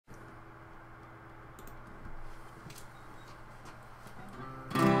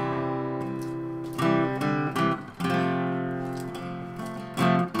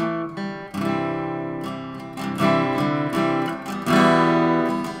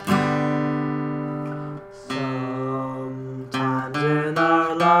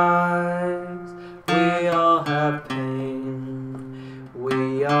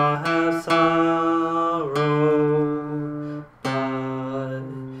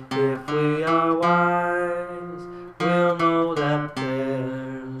if we are wise, we'll know that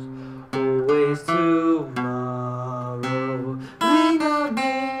there's always tomorrow. Lean on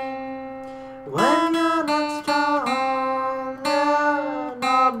me when you're not strong, and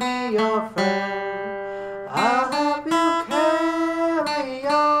I'll be your friend. I'll help you carry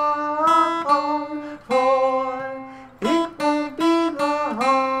on, for it won't be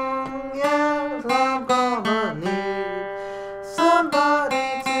long. Yes, I'm gonna need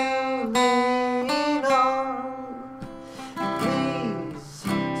somebody to lean on. Please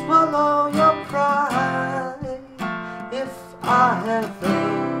swallow your pride. If I have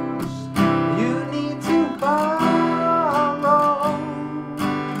things you need to borrow,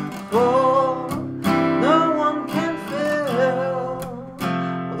 for no one can fill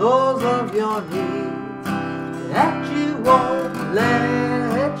those of your needs that you won't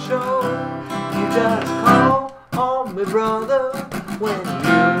let show. You just call on me, brother, when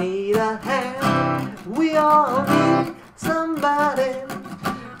you need a hand. We all need somebody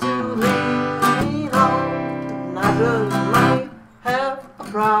to lean on. And I just might have a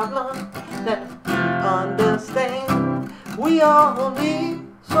problem that you understand. We all need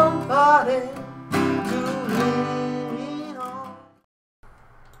somebody to lean on.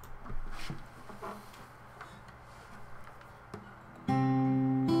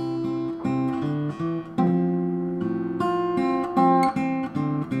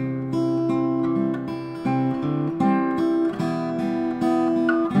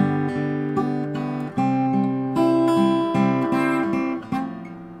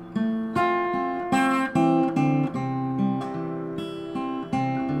 Sometimes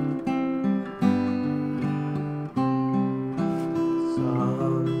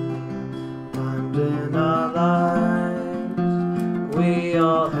in our lives we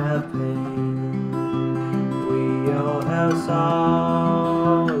all have pain, we all have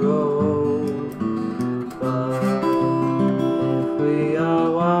sorrow, but if we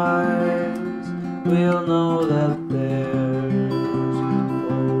are wise, we'll know that there's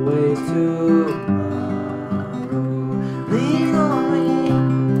always tomorrow. Lean on me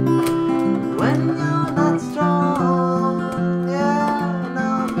when you're not strong, yeah, and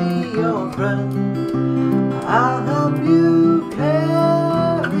I'll be your friend. I'll help you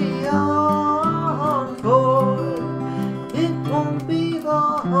carry on, for it won't be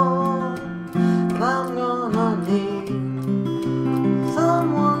long. I'm gonna need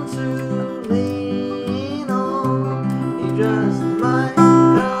someone to lean on. You just might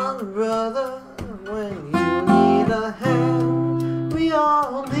call a brother when you need a hand. We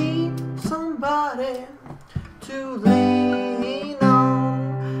all need somebody to lean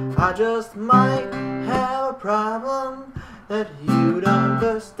on. I just might have a problem that you'd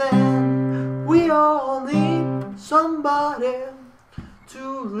understand. We all need somebody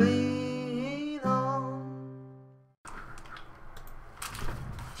to lean on.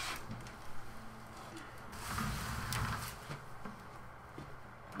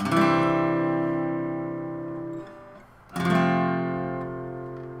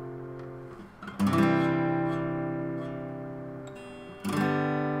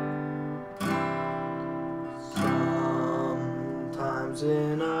 Sometimes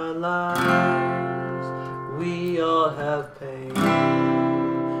in our lives we all have pain,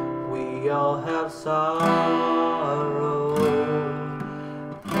 we all have sorrow,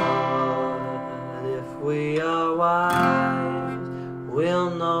 but if we are wise, we'll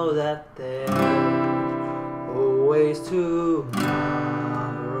know that there's always tomorrow.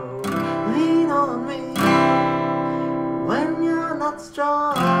 Lean on me when you're not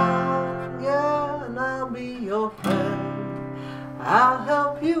strong, yeah, and I'll be your friend. I'll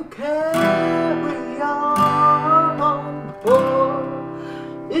help you carry on, for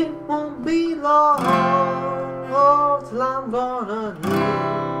it won't be long, oh, till I'm gonna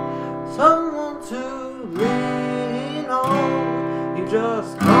need someone to lean on. You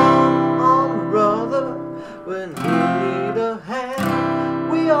just call on brother when you need a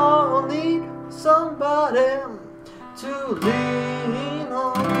hand. We all need somebody to lean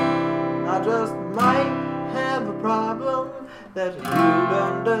on. I just might have a problem that you'd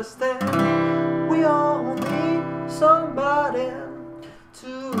understand. We all need somebody